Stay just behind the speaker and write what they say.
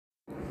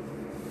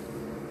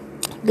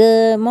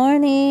Good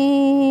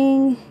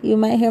morning. You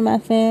might hear my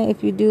fan.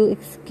 If you do,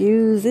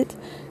 excuse it.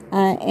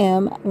 I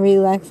am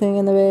relaxing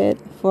in the bed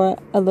for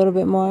a little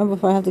bit more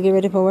before I have to get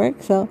ready for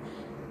work. So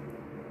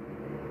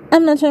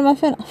I'm not turning my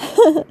fan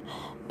off.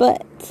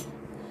 But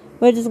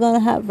we're just going to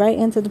hop right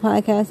into the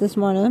podcast this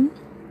morning.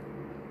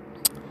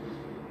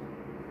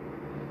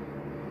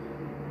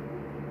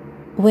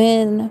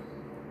 When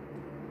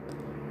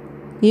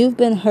you've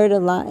been hurt a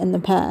lot in the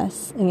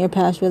past, in your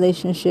past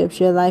relationships,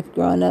 your life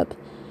growing up,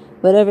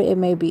 whatever it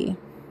may be,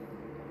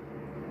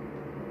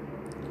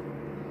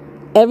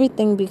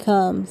 everything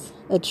becomes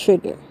a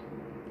trigger.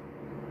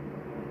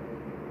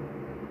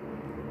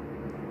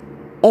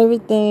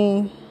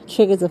 Everything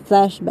triggers a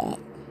flashback.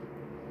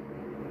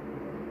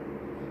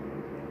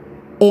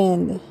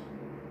 And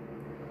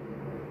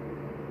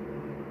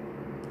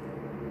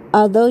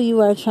although you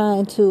are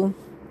trying to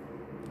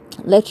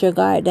let your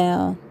guard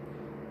down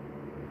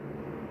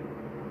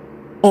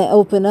and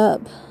open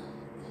up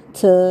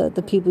to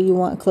the people you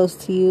want close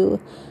to you,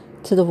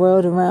 to the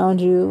world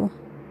around you,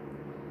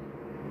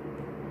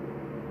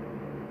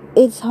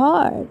 it's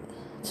hard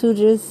to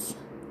just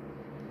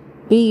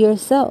be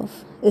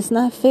yourself. It's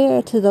not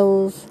fair to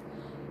those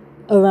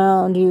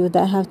around you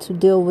that have to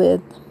deal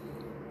with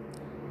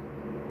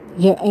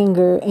your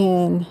anger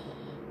and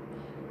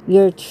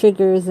your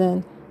triggers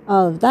and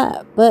all of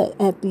that. But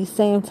at the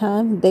same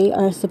time, they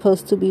are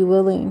supposed to be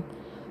willing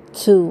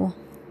to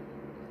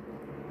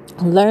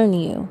learn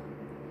you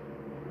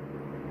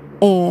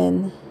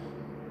and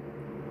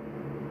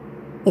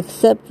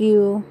accept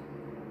you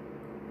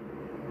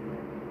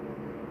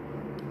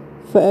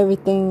for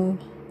everything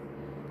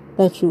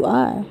that you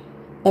are,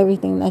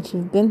 everything that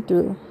you've been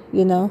through,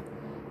 No,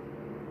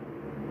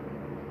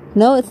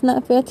 it's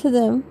not fair to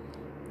them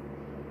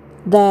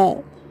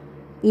that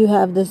you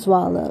have this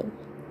wall up.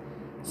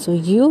 So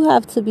you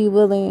have to be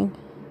willing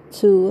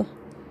to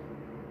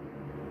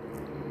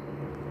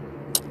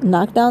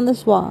knock down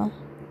this wall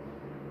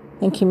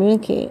and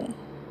communicate.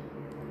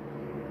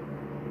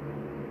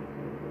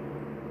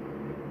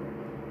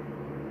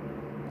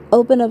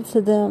 Open up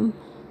to them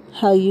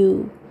how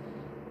you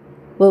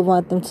would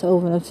want them to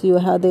open up to you, or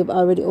how they've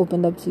already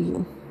opened up to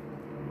you.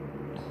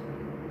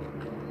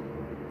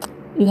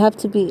 You have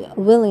to be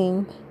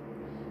willing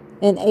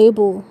and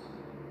able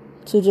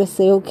to just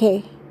say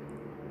okay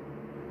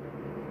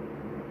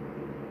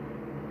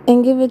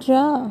and give it your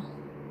all.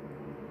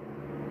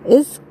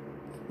 It's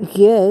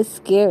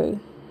scary.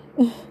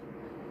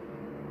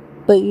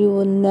 But you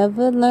will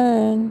never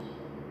learn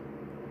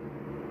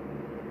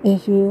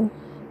if you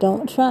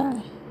don't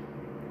try.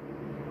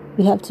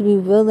 You have to be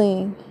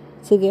willing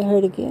to get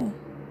hurt again.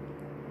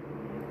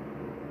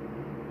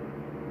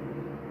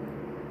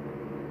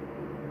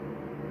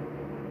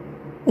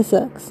 It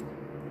sucks.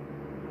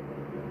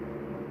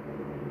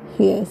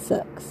 Yeah, it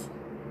sucks.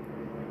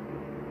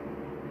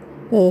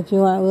 But if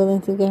you aren't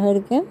willing to get hurt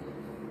again,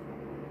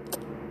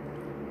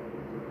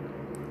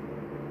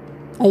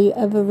 are you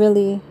ever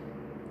really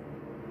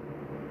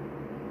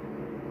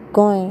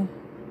going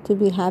to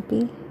be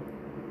happy?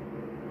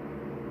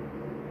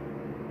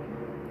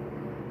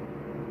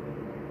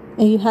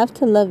 And you have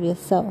to love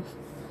yourself.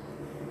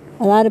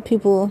 A lot of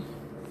people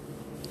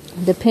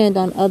depend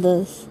on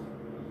others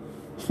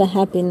for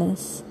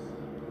happiness.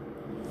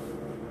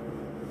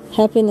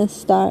 Happiness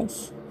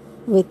starts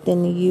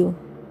within you.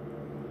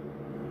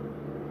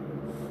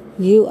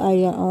 You are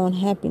your own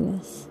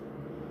happiness.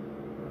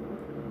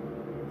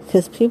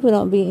 Because people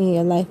don't be in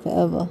your life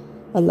forever.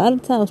 A lot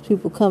of times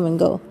people come and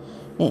go.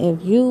 And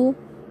if you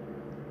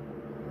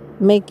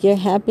make your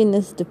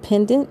happiness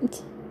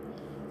dependent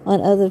on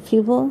other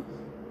people,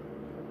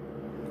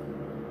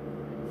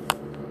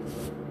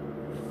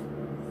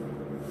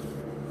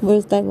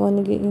 where's that going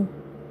to get you?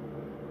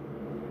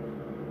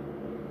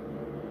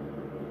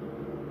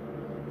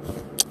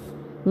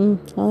 I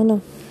don't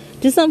know.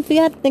 Just something for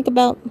you to think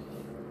about.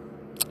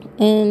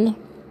 And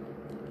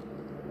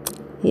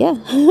yeah.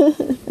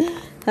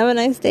 Have a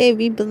nice day.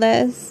 Be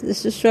blessed.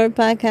 It's a short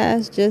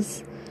podcast.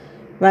 Just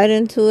right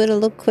into it. A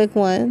little quick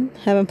one.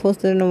 Haven't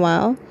posted in a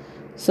while.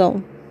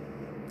 So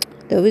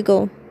there we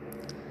go.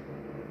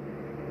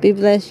 Be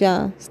blessed,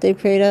 y'all. Stay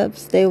prayed up.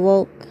 Stay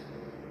woke.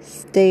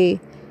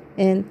 Stay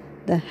in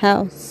the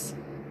house.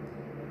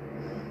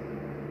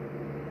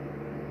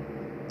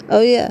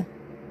 Oh yeah.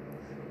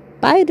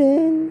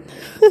 Biden.